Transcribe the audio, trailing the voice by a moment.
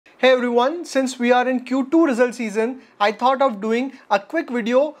Hey everyone, since we are in Q2 result season, I thought of doing a quick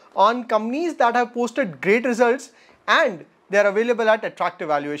video on companies that have posted great results and they are available at attractive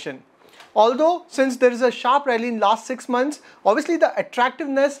valuation. Although since there is a sharp rally in last 6 months, obviously the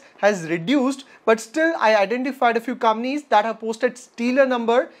attractiveness has reduced, but still I identified a few companies that have posted stellar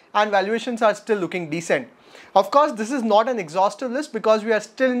number and valuations are still looking decent. Of course, this is not an exhaustive list because we are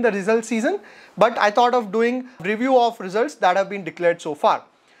still in the result season, but I thought of doing review of results that have been declared so far.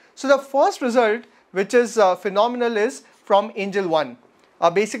 So the first result, which is phenomenal, is from Angel One.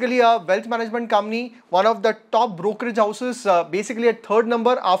 Basically a wealth management company, one of the top brokerage houses, basically at third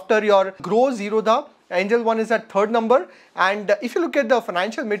number after your Grow Zerodha. Angel One is at third number, and if you look at the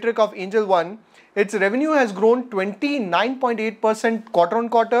financial metric of Angel One, its revenue has grown 29.8% quarter on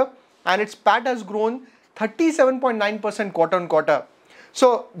quarter and its PAT has grown 37.9% quarter on quarter.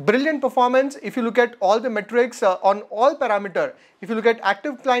 So brilliant performance if you look at all the metrics on all parameter. If you look at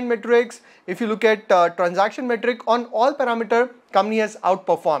active client metrics, if you look at transaction metric, on all parameter, company has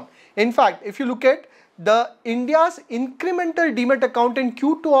outperformed. In fact, if you look at the India's incremental demat account in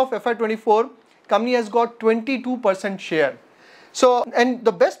Q2 of FY24, company has got 22% share. So, and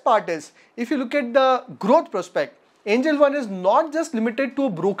the best part is, if you look at the growth prospect, Angel One is not just limited to a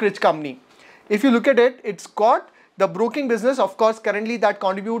brokerage company. If you look at it, it's got the broking business, of course, currently that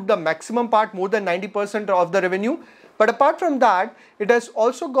contribute the maximum part, more than 90% of the revenue. But apart from that, it has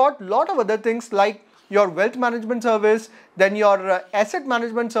also got a lot of other things like your wealth management service, then your asset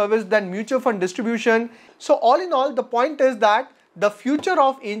management service, then mutual fund distribution. So all in all, the point is that the future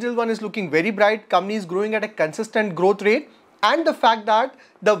of Angel One is looking very bright. Company is growing at a consistent growth rate. And the fact that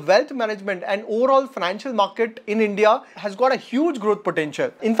the wealth management and overall financial market in India has got a huge growth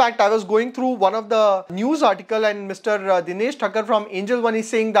potential. In fact, I was going through one of the news article and Mr. Dinesh Thakkar from Angel One is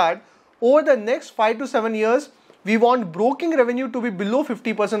saying that over the next 5 to 7 years, we want broking revenue to be below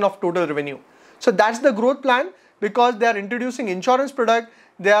 50% of total revenue. So that's the growth plan because they are introducing insurance product.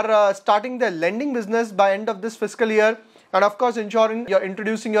 They are starting their lending business by end of this fiscal year. And of course, insurance, you're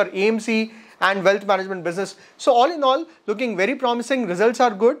introducing your AMC and wealth management business. So all in all, looking very promising, results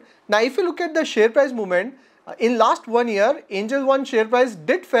are good. Now, if you look at the share price movement, in last 1 year, Angel One share price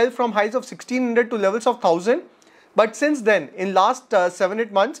did fell from highs of 1600 to levels of 1000. But since then, in last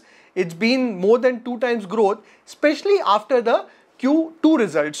 7-8 months, it's been more than 2 times growth, especially after the Q2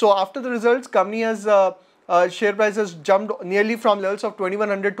 results. So after the results, company has share price has jumped nearly from levels of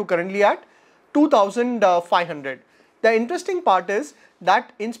 2100 to currently at 2500. The interesting part is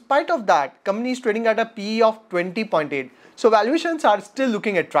that in spite of that, company is trading at a PE of 20.8. So valuations are still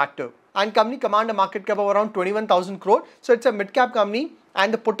looking attractive. And company command a market cap of around 21,000 crore. So it's a mid-cap company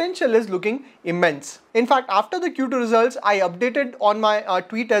and the potential is looking immense. In fact, after the Q2 results, I updated on my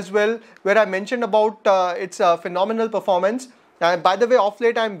tweet as well, where I mentioned about its phenomenal performance. By the way, off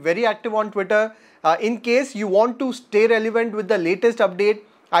late, I'm very active on Twitter. In case you want to stay relevant with the latest update,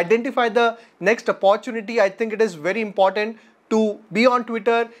 identify the next opportunity, I think it is very important to be on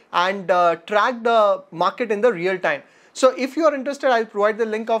Twitter and track the market in the real time. So if you are interested, I'll provide the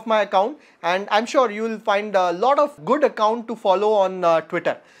link of my account and I'm sure you will find a lot of good account to follow on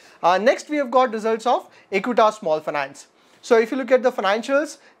Twitter. Next, we have got results of Equitas Small Finance. So if you look at the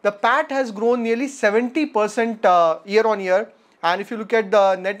financials, the PAT has grown nearly 70% year on year. And if you look at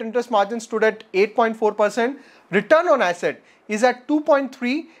the net interest margin stood at 8.4%, return on asset is at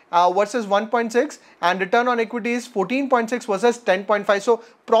 2.3 versus 1.6 and return on equity is 14.6 versus 10.5. So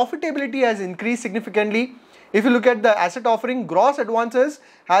profitability has increased significantly. If you look at the asset offering, gross advances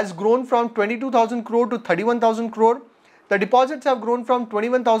has grown from 22,000 crore to 31,000 crore. The deposits have grown from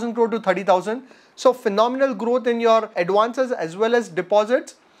 21,000 crore to 30,000. So phenomenal growth in your advances as well as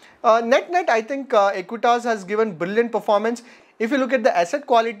deposits. Net, I think Equitas has given brilliant performance. If you look at the asset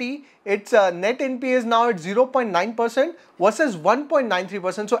quality, its net NPA is now at 0.9% versus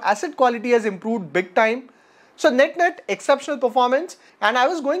 1.93%. So asset quality has improved big time. So net, exceptional performance. And I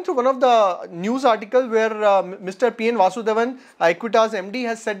was going through one of the news article where Mr. P.N. Vasudevan, Equitas MD,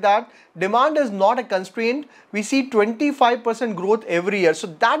 has said that demand is not a constraint. We see 25% growth every year. So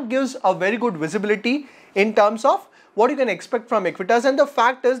that gives a very good visibility in terms of what you can expect from Equitas. And the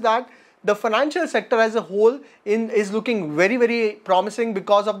fact is that the financial sector as a whole is looking very, very promising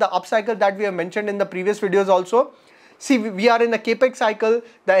because of the upcycle that we have mentioned in the previous videos also. See, we are in a capex cycle,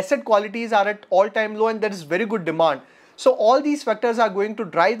 the asset qualities are at all-time low and there is very good demand. So all these factors are going to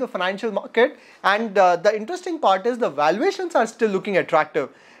drive the financial market, and the interesting part is the valuations are still looking attractive.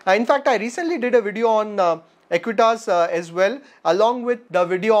 In fact, I recently did a video on Equitas as well, along with the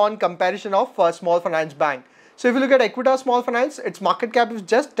video on comparison of small finance bank. So if you look at Equitas Small Finance, its market cap is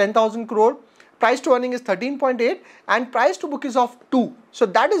just 10,000 crore. price to earning is 13.8 and price to book is of 2. So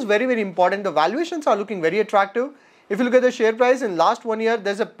that is very, very important. The valuations are looking very attractive. If you look at the share price in last 1 year,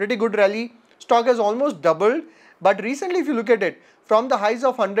 there's a pretty good rally. Stock has almost doubled. But recently, if you look at it, from the highs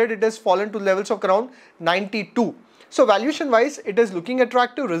of 100, it has fallen to levels of around 92. So valuation wise, it is looking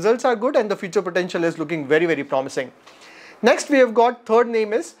attractive. Results are good and the future potential is looking very, very promising. Next, we have got third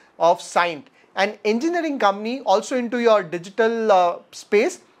name is of Cyient, an engineering company also into your digital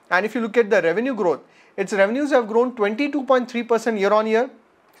space. And if you look at the revenue growth, its revenues have grown 22.3% year on year.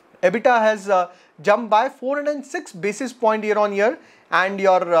 EBITDA has jumped by 406 basis point year on year, and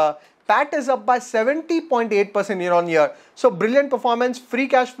your PAT is up by 70.8% year on year. So brilliant performance. Free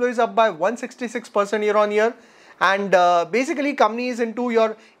cash flow is up by 166% year on year. And basically company is into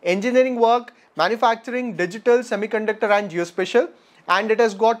your engineering work, manufacturing, digital, semiconductor and geospatial. And it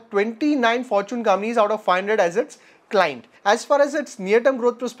has got 29 Fortune companies out of 500 as its client. As far as its near-term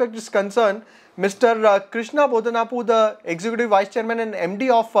growth prospect is concerned, Mr. Krishna Bodanapu, the Executive Vice Chairman and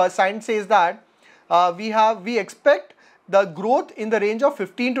MD of Cyient, says that we expect the growth in the range of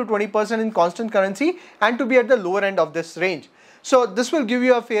 15 to 20% in constant currency and to be at the lower end of this range. So this will give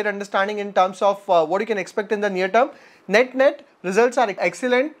you a fair understanding in terms of what you can expect in the near term. Net results are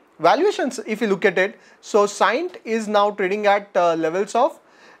excellent. Valuations, if you look at it, so Cyient is now trading at levels of,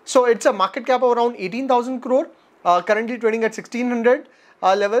 so it's a market cap of around 18,000 crore, currently trading at 1600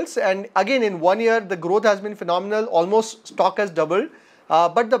 levels, and again in 1 year the growth has been phenomenal, almost stock has doubled.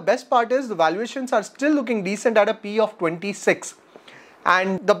 But the best part is the valuations are still looking decent at a P of 26,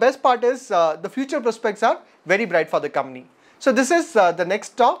 and the best part is the future prospects are very bright for the company. So this is the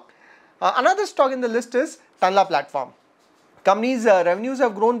next stock. Another stock in the list is Tanla Platform. Company's revenues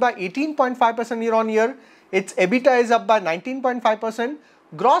have grown by 18.5% year on year. Its EBITDA is up by 19.5%.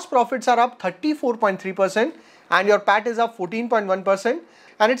 Gross profits are up 34.3%, and your PAT is up 14.1%.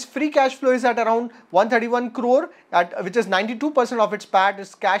 And its free cash flow is at around 131 crore, which is 92% of its PAT.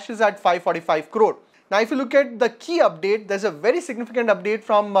 Its cash is at 545 crore. Now, if you look at the key update, there's a very significant update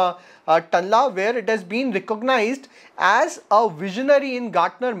from Tanla, where it has been recognized as a visionary in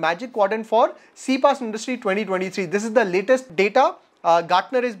Gartner Magic Quadrant for CPaaS Industry 2023. This is the latest data.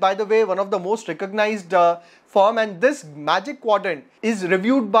 Gartner is, by the way, one of the most recognized firm, and this Magic Quadrant is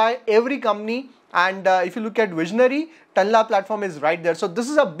reviewed by every company. And if you look at visionary, Tanla Platform is right there. So this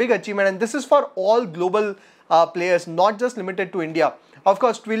is a big achievement, and this is for all global players, not just limited to India. Of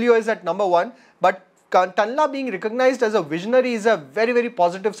course, Twilio is at number 1, but Tanla being recognized as a visionary is a very, very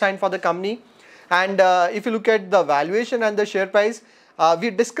positive sign for the company. And if you look at the valuation and the share price, we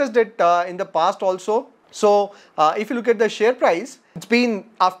discussed it in the past also. So if you look at the share price, it's been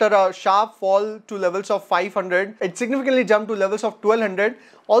after a sharp fall to levels of 500, it significantly jumped to levels of 1200.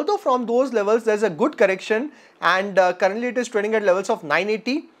 Although from those levels there's a good correction, and currently it is trading at levels of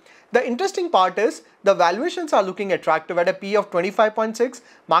 980. The interesting part is the valuations are looking attractive at a P of 25.6,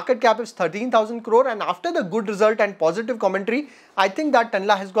 market cap is 13,000 crore, and after the good result and positive commentary, I think that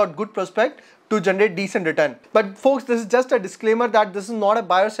Tanla has got good prospect to generate decent return. But folks, this is just a disclaimer that this is not a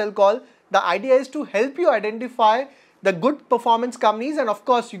buy or sell call. The idea is to help you identify the good performance companies, and of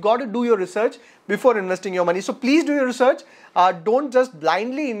course you got to do your research before investing your money. So please do your research. Don't just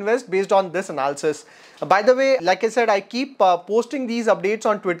blindly invest based on this analysis. By the way, like I said, I keep posting these updates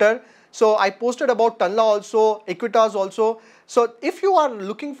on Twitter. So I posted about Tanla also, Equitas also. So if you are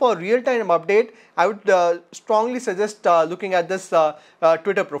looking for real-time update, I would strongly suggest looking at this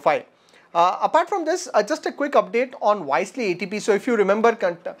Twitter profile. Apart from this, just a quick update on Wisely ATP. So if you remember,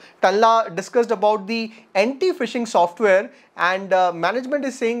 Tanla discussed about the anti-phishing software, and management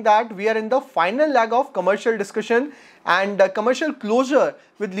is saying that we are in the final leg of commercial discussion and commercial closure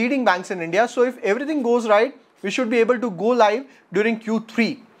with leading banks in India. So if everything goes right, we should be able to go live during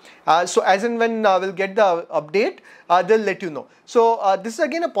Q3. So as and when we'll get the update, they'll let you know. So this is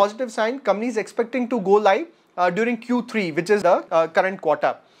again a positive sign. Company is expecting to go live during Q3, which is the current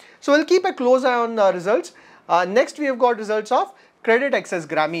quarter. So we'll keep a close eye on results. Next, we have got results of Credit Access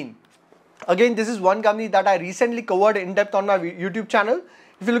Grameen. Again, this is one company that I recently covered in depth on my YouTube channel.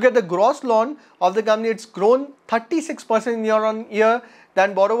 If you look at the gross loan of the company, it's grown 36% year on year.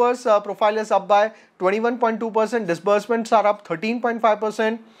 Then borrowers profile is up by 21.2%. Disbursements are up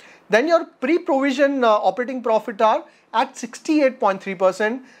 13.5%. Then your pre-provision operating profit are at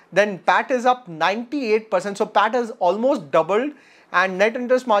 68.3%. Then PAT is up 98%. So PAT has almost doubled. And net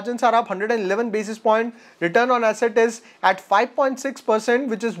interest margins are up 111 basis point. Return on asset is at 5.6%,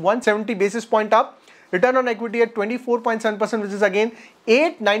 which is 170 basis point up. return on equity at 24.7%, which is again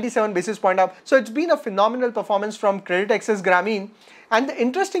 897 basis point up. So it's been a phenomenal performance from Credit Access Grameen. And the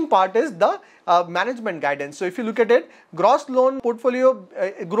interesting part is the management guidance. So if you look at it, gross loan portfolio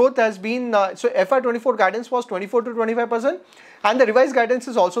growth has been, so FY24 guidance was 24 to 25%, and the revised guidance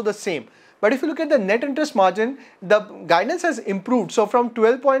is also the same. But if you look at the net interest margin, the guidance has improved. So from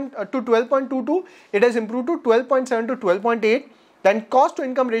 12 to 12.22, it has improved to 12.7 to 12.8. Then cost to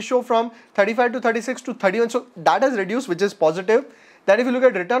income ratio from 35 to 36 to 31. So that has reduced, which is positive. Then if you look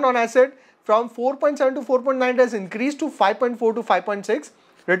at return on asset, from 4.7 to 4.9, it has increased to 5.4 to 5.6.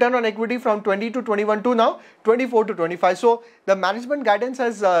 Return on equity from 20 to 21 to now 24 to 25. So the management guidance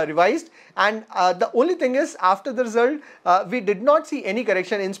has revised, and the only thing is, after the result, we did not see any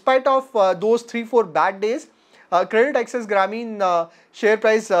correction in spite of those 3-4 bad days. Credit Access Grameen share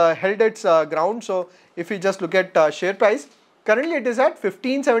price held its ground. So if you just look at share price, currently it is at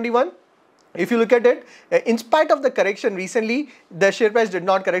 1571. If you look at it, in spite of the correction recently, the share price did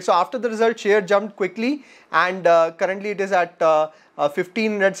not correct. So after the result, share jumped quickly, and currently it is at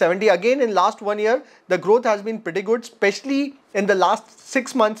 1570. Again, in last 1 year, the growth has been pretty good, especially in the last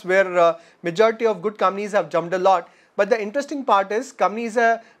 6 months, where majority of good companies have jumped a lot. But the interesting part is, company is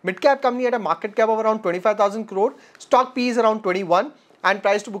a mid-cap company at a market cap of around 25,000 crore, stock P is around 21, and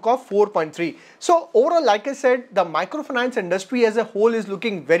price to book of 4.3. So overall, like I said, the microfinance industry as a whole is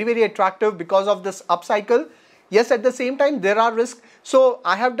looking very, very attractive because of this upcycle. Yes, at the same time, there are risks. So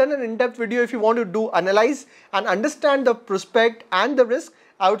I have done an in-depth video. If you want to do analyze and understand the prospect and the risk,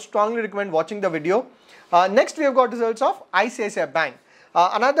 I would strongly recommend watching the video. Next, we have got results of ICICI Bank.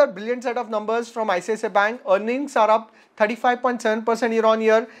 Another brilliant set of numbers from ICICI Bank. Earnings are up 35.7% year on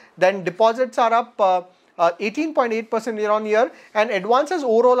year. Then deposits are up 18.8% year on year, and advances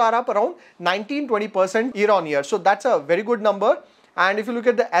overall are up around 19-20% year on year. So that's a very good number. And if you look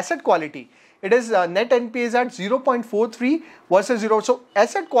at the asset quality, it is net NPA is at 0.43 versus 0. So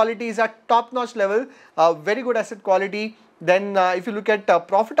asset quality is at top-notch level, very good asset quality. Then if you look at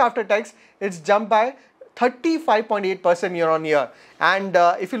profit after tax, it's jumped by 35.8% year on year. And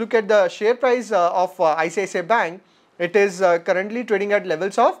if you look at the share price of ICICI Bank, it is currently trading at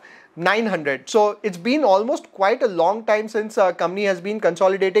levels of 900. So it's been almost quite a long time since company has been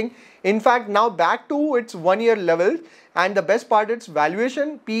consolidating. In fact, now back to its 1 year level, and the best part, its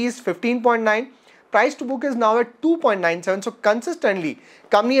valuation P is 15.9, price to book is now at 2.97. So consistently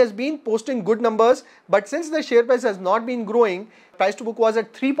company has been posting good numbers, but since the share price has not been growing, price to book was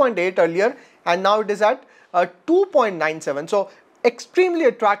at 3.8 earlier, and now it is at 2.97. So extremely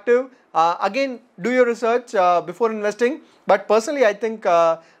attractive. Again, do your research before investing. But personally, I think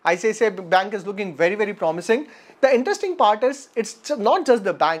ICICI Bank is looking very, very promising. The interesting part is, it's not just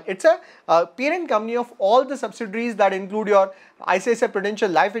the bank, it's a parent company of all the subsidiaries that include your ICICI Prudential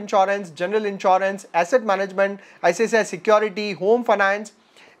Life Insurance, General Insurance, Asset Management, ICICI Security, Home Finance,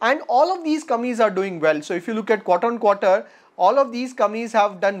 and all of these companies are doing well. So if you look at quarter on quarter, all of these companies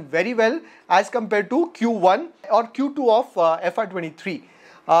have done very well as compared to Q1 or Q2 of FY23.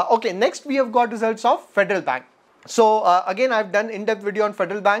 Okay, next we have got results of Federal Bank. So again, I've done in-depth video on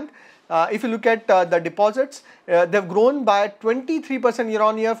Federal Bank. If you look at the deposits, they've grown by 23% year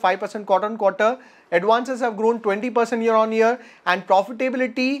on year, 5% quarter on quarter. Advances have grown 20% year on year, and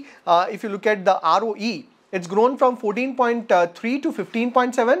profitability, if you look at the ROE, it's grown from 14.3 to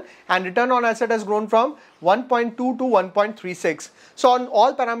 15.7, and return on asset has grown from 1.2 to 1.36. So on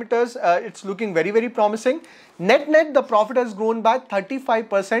all parameters, it's looking very, very promising. Net, the profit has grown by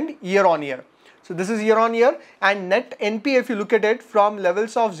 35% year on year. So this is year on year, and net NPA, if you look at it, from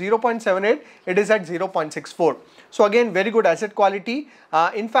levels of 0.78, it is at 0.64. So again, very good asset quality.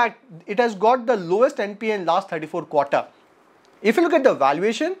 In fact, it has got the lowest NPA in last 34 quarter. If you look at the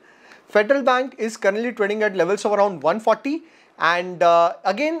valuation, Federal Bank is currently trading at levels of around 140, and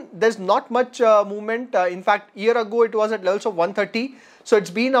again, there's not much movement. In fact, year ago it was at levels of 130. So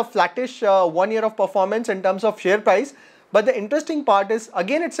it's been a flattish 1 year of performance in terms of share price. But the interesting part is,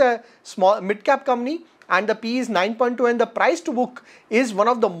 again, it's a small mid-cap company, and the P is 9.2, and the price to book is one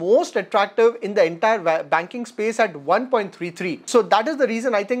of the most attractive in the entire banking space at 1.33. So that is the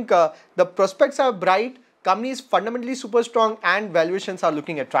reason I think the prospects are bright, company is fundamentally super strong, and valuations are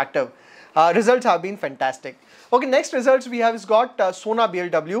looking attractive. Results have been fantastic. Okay, next results we have is got Sona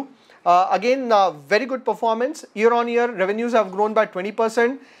BLW. Again, very good performance. Year on year, revenues have grown by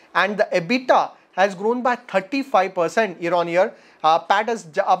 20%, and the EBITDA has grown by 35% year on year. PAT is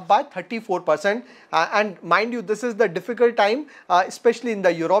up by 34%. And mind you, this is the difficult time, especially in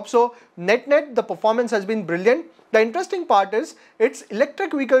the Europe. So net, the performance has been brilliant. The interesting part is its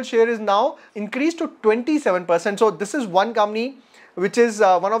electric vehicle share is now increased to 27%. So this is one company which is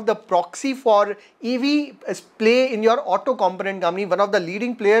one of the proxy for EV play in your auto component company, one of the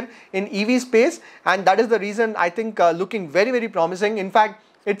leading player in EV space, and that is the reason I think looking very, very promising. In fact,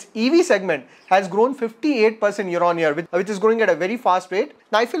 its EV segment has grown 58% year on year, which is growing at a very fast rate.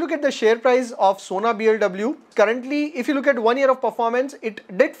 Now, if you look at the share price of Sona BLW, currently, if you look at 1 year of performance, it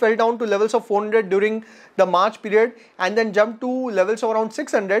did fell down to levels of 400 during the March period and then jumped to levels of around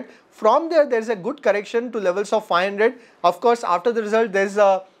 600. From there is a good correction to levels of 500. Of course, after the result, there's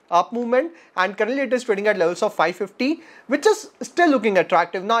a up movement, and currently it is trading at levels of 550, which is still looking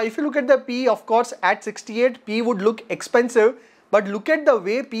attractive. Now, if you look at the P, of course, at 68, P would look expensive. But look at the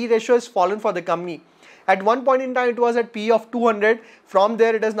way P ratio has fallen for the company. At one point in time, it was at P of 200. From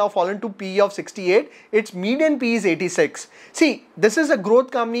there, it has now fallen to P of 68. Its median P is 86. See, this is a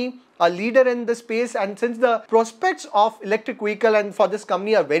growth company, a leader in the space, and since the prospects of electric vehicle and for this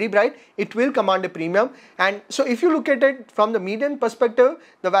company are very bright, it will command a premium. And so if you look at it from the median perspective,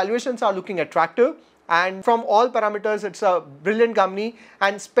 the valuations are looking attractive. And from all parameters, it's a brilliant company.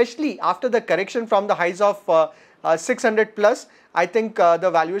 And especially after the correction from the highs of 600 plus, I think the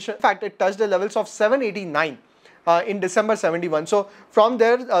valuation, in fact, it touched the levels of 789 in December 71. So from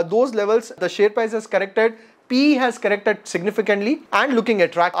there, those levels, the share price has corrected. P has corrected significantly and looking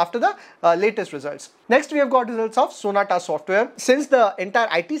attractive after the latest results. Next, we have got results of Sonata Software. Since the entire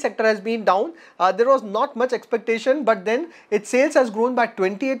IT sector has been down, there was not much expectation, but then its sales has grown by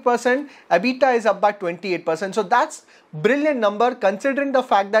 28%, EBITDA is up by 28%. So that's brilliant number considering the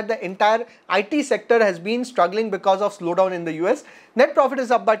fact that the entire IT sector has been struggling because of slowdown in the US. Net profit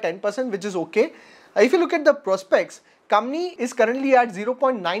is up by 10%, which is okay. If you look at the prospects, company is currently at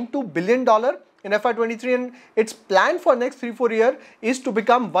 $0.92 billion in FY23, and its plan for next 3-4 years is to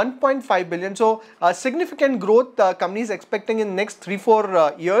become 1.5 billion. So significant growth company is expecting in next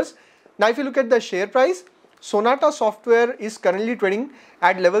 3-4 years. Now, if you look at the share price, Sonata Software is currently trading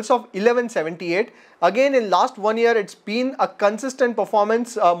at levels of 1178. Again, in last 1 year, it's been a consistent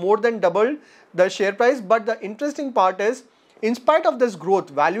performance, more than doubled the share price. But the interesting part is, in spite of this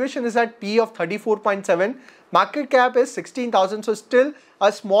growth, valuation is at P of 34.7, market cap is 16,000, so still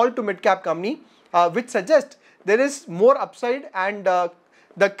a small to mid cap company, which suggests there is more upside, and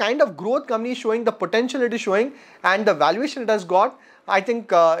the kind of growth company is showing, the potential it is showing, and the valuation it has got, I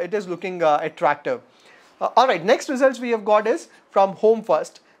think it is looking attractive. Alright, next results we have got is from Home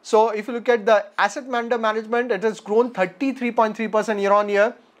First. So if you look at the asset under management, it has grown 33.3% year on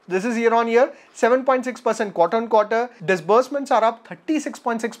year. This is year on year, 7.6% quarter on quarter. Disbursements are up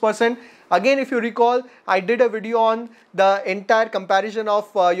 36.6%. Again, if you recall, I did a video on the entire comparison of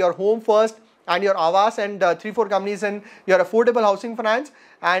your Home First and your Awas and 3-4 companies in your affordable housing finance.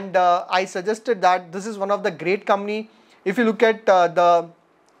 And I suggested that this is one of the great company. If you look at the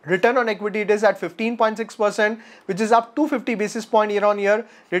return on equity, it is at 15.6%, which is up 250 basis point year on year.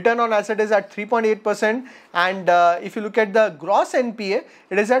 Return on asset is at 3.8%, and if you look at the gross NPA,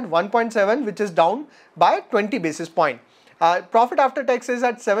 it is at 1.7, which is down by 20 basis point. Profit after tax is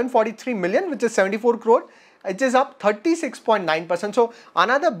at 743 million, which is 74 crore. It is up 36.9%. So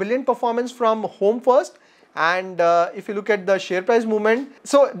another brilliant performance from Home First. And if you look at the share price movement,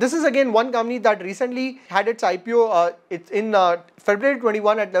 so this is again one company that recently had its IPO it's in February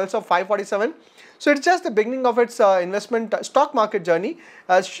 21 at levels of 547. So it's just the beginning of its investment stock market journey.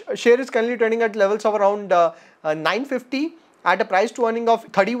 Share is currently trading at levels of around 950 at a price to earning of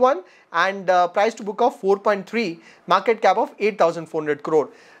 31 and price to book of 4.3, market cap of 8,400 crore.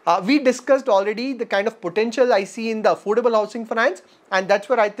 We discussed already the kind of potential I see in the affordable housing finance, and that's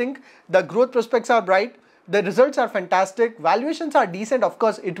where I think the growth prospects are bright. The results are fantastic, valuations are decent. Of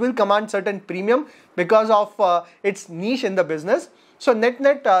course, it will command certain premium because of its niche in the business. So net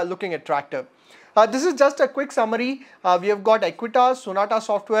looking attractive. This is just a quick summary. We have got Equitas, Sonata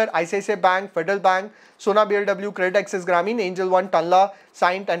Software, ICICI Bank, Federal Bank, Sona BLW, Credit Access Grameen, Angel One, Tanla,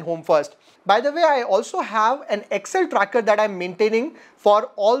 Scient and Home First. By the way, I also have an Excel tracker that I'm maintaining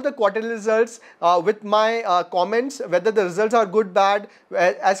for all the quarterly results with my comments, whether the results are good, bad,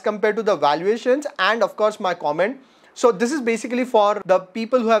 as compared to the valuations, and of course my comment. So this is basically for the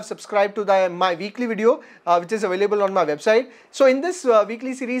people who have subscribed to my weekly video, which is available on my website. So in this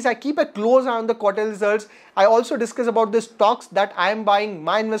weekly series, I keep a close eye on the quarterly results. I also discuss about the stocks that I am buying,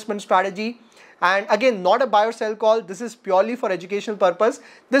 my investment strategy. And again, not a buy or sell call. This is purely for educational purpose.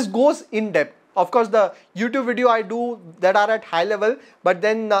 This goes in depth. Of course, the YouTube video I do that are at high level, but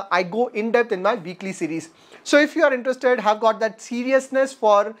then I go in depth in my weekly series. So if you are interested, have got that seriousness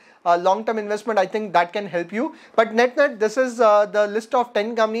for long-term investment, I think that can help you. But net, this is the list of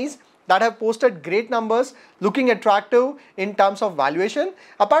 10 companies that have posted great numbers, looking attractive in terms of valuation.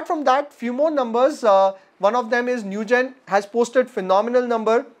 Apart from that, few more numbers. One of them is Newgen has posted phenomenal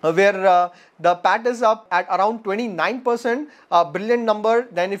number where the PAT is up at around 29%, brilliant number.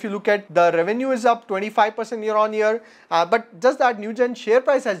 Then if you look at the revenue is up 25% year on year, but just that Newgen share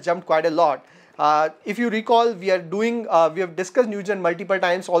price has jumped quite a lot. If you recall, we have discussed Newgen multiple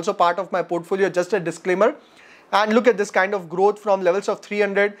times, also part of my portfolio, just a disclaimer. And look at this kind of growth from levels of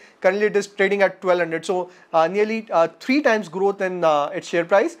 300, currently it is trading at 1200. So nearly 3 times growth in its share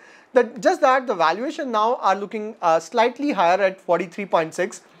price. Just that the valuation now are looking slightly higher at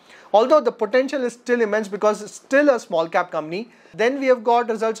 43.6. Although the potential is still immense because it's still a small cap company. Then we have got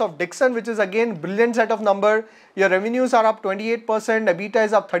results of Dixon, which is again brilliant set of number. Your revenues are up 28%, EBITDA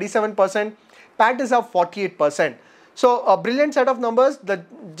is up 37%, PAT is up 48%. So a brilliant set of numbers.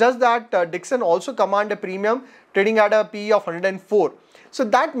 Just that Dixon also command a premium, trading at a PE of 104. So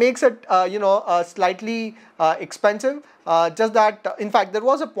that makes it slightly expensive. Just that in fact there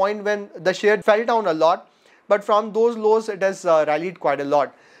was a point when the share fell down a lot, but from those lows it has rallied quite a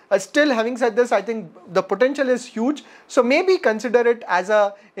lot. Still, having said this, I think the potential is huge. So maybe consider it as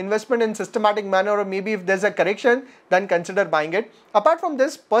a investment in systematic manner, or maybe if there's a correction, then consider buying it. Apart from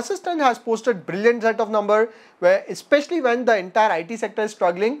this, Persistent has posted brilliant set of number, where especially when the entire IT sector is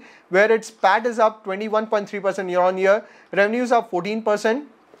struggling, where its PAT is up 21.3% year on year, revenues up 14%.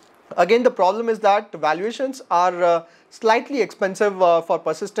 Again, the problem is that valuations are slightly expensive for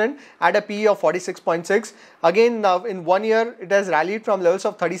Persistent at a PE of 46.6. Again, in 1 year, it has rallied from levels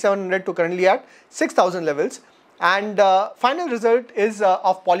of 3,700 to currently at 6,000 levels. And final result is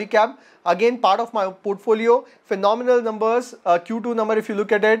of Polycab. Again, part of my portfolio, phenomenal numbers. Q2 number, if you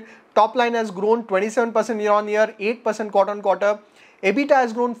look at it, top line has grown 27% year on year, 8% quarter on quarter. EBITDA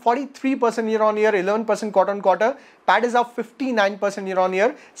has grown 43% year on year, 11% quarter on quarter. PAT is up 59% year on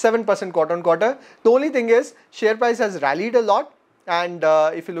year, 7% quarter on quarter. The only thing is share price has rallied a lot. And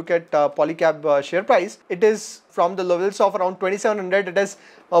if you look at Polycab share price, it is from the levels of around 2,700. It has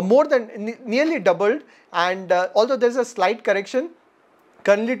more than nearly doubled. And although there is a slight correction,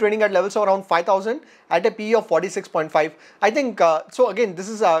 currently trading at levels of around 5,000 at a PE of 46.5. I think, so again, this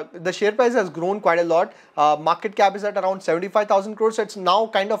is the share price has grown quite a lot. Market cap is at around 75,000 crores. So it's now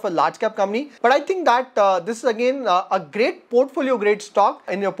kind of a large cap company. But I think that this is again a great portfolio, great stock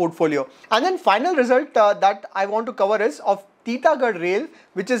in your portfolio. And then final result that I want to cover is of Titagarh Rail,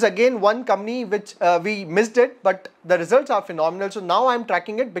 which is again one company which we missed it, but the results are phenomenal. So now I'm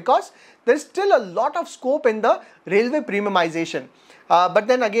tracking it because there's still a lot of scope in the railway premiumization. But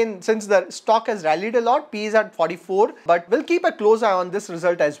then again, since the stock has rallied a lot, P is at 44, but we'll keep a close eye on this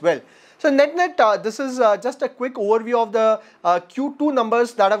result as well. So net, this is just a quick overview of the Q2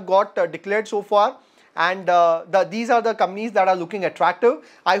 numbers that have got declared so far. And these are the companies that are looking attractive.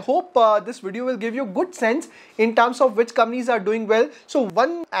 I hope this video will give you good sense in terms of which companies are doing well. So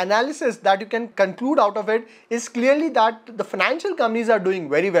one analysis that you can conclude out of it is clearly that the financial companies are doing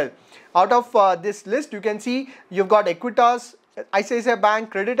very well. Out of this list, you can see you've got Equitas, ICICI Bank,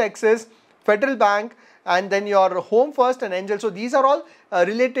 Credit Access, Federal Bank, and then your Home First and Angel. So these are all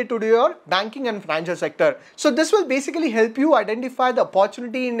related to your banking and financial sector. So this will basically help you identify the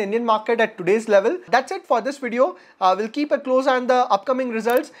opportunity in the Indian market at today's level. That's it for this video. We'll keep a close eye on the upcoming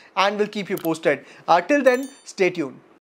results and we'll keep you posted. Till then, stay tuned.